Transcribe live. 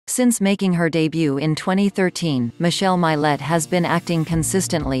Since making her debut in 2013, Mylett has been acting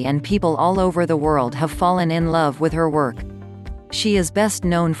consistently and people all over the world have fallen in love with her work. She is best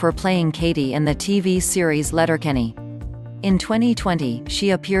known for playing Katy in the TV series Letterkenny. In 2020,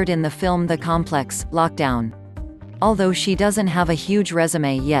 she appeared in the film The Complex, Lockdown. Although she doesn't have a huge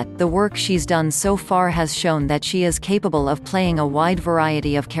resume yet, the work she's done so far has shown that she is capable of playing a wide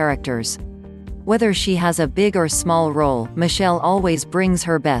variety of characters. Whether she has a big or small role, Mylett always brings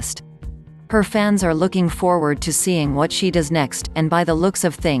her best. Her fans are looking forward to seeing what she does next, and by the looks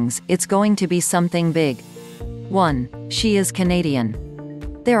of things, it's going to be something big. 1. She is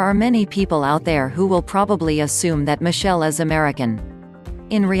Canadian. There are many people out there who will probably assume that Mylett is American.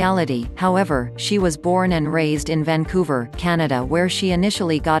 In reality, however, she was born and raised in Vancouver, Canada, where she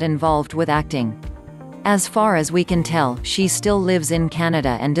initially got involved with acting. As far as we can tell, she still lives in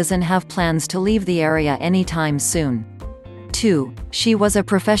Canada and doesn't have plans to leave the area anytime soon. 2. She was a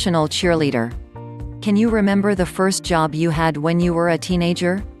professional cheerleader. Can you remember the first job you had when you were a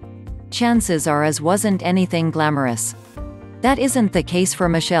teenager? Chances are it wasn't anything glamorous. That isn't the case for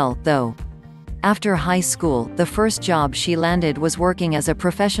Mylett, though. After high school, the first job she landed was working as a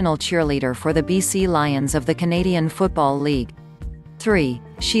professional cheerleader for the BC Lions of the Canadian Football League. 3.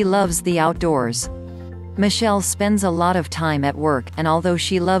 She loves the outdoors. Mylett spends a lot of time at work, and although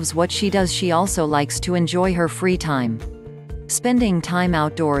she loves what she does, she also likes to enjoy her free time. Spending time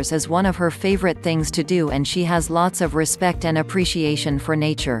outdoors is one of her favorite things to do, and she has lots of respect and appreciation for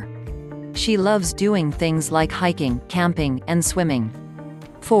nature. She loves doing things like hiking, camping, and swimming.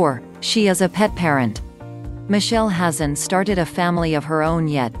 4. She is a pet parent. Mylett hasn't started a family of her own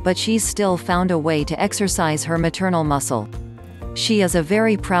yet, but she's still found a way to exercise her maternal muscle. She is a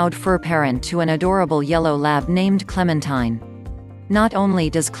very proud fur parent to an adorable yellow lab named Clementine. Not only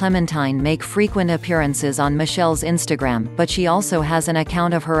does Clementine make frequent appearances on Mylett's Instagram, but she also has an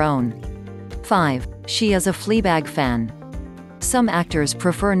account of her own. 5. She is a Fleabag fan. Some actors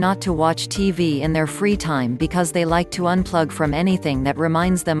prefer not to watch TV in their free time because they like to unplug from anything that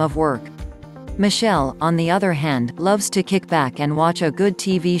reminds them of work. Mylett, on the other hand, loves to kick back and watch a good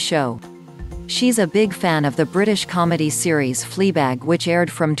TV show. She's a big fan of the British comedy series Fleabag, which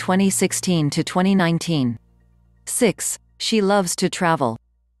aired from 2016 to 2019. 6. She loves to travel.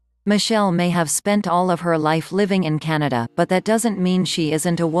 Mylett may have spent all of her life living in Canada, but that doesn't mean she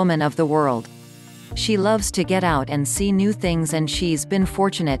isn't a woman of the world. She loves to get out and see new things, and she's been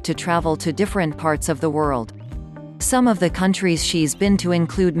fortunate to travel to different parts of the world. Some of the countries she's been to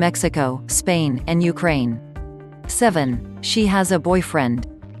include Mexico, Spain, and Ukraine. 7. She has a boyfriend.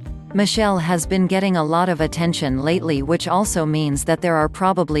 Mylett has been getting a lot of attention lately, which also means that there are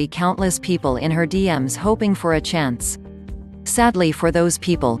probably countless people in her DMs hoping for a chance. Sadly for those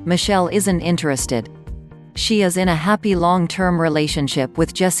people, Mylett isn't interested. She is in a happy long-term relationship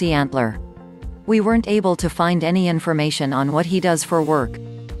with Jesse Antler. We weren't able to find any information on what he does for work.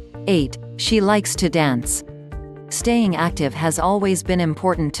 8. She likes to dance. Staying active has always been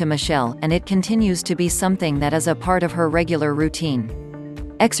important to Mylett, and it continues to be something that is a part of her regular routine.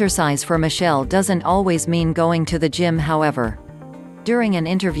 Exercise for Mylett doesn't always mean going to the gym, however. During an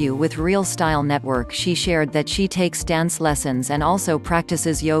interview with Real Style Network, she shared that she takes dance lessons and also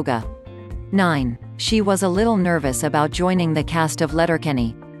practices yoga. 9. She was a little nervous about joining the cast of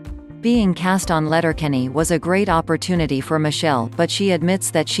Letterkenny. Being cast on Letterkenny was a great opportunity for Mylett, but she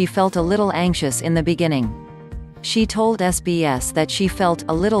admits that she felt a little anxious in the beginning. She told SBS that she felt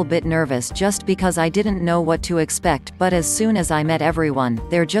a little bit nervous just because I didn't know what to expect, but as soon as I met everyone,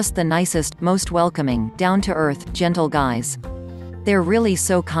 they're just the nicest, most welcoming, down-to-earth, gentle guys. They're really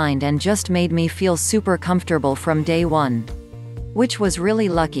so kind and just made me feel super comfortable from day one. Which was really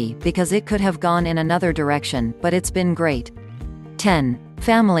lucky, because it could have gone in another direction, but it's been great. 10.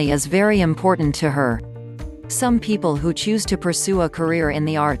 Family is very important to her. Some people who choose to pursue a career in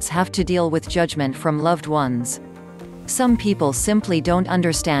the arts have to deal with judgment from loved ones. Some people simply don't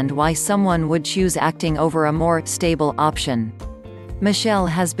understand why someone would choose acting over a more stable option. Mylett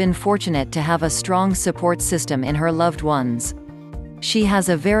has been fortunate to have a strong support system in her loved ones. She has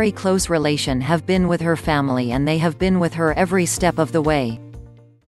a very close relation have been with her family, and they have been with her every step of the way.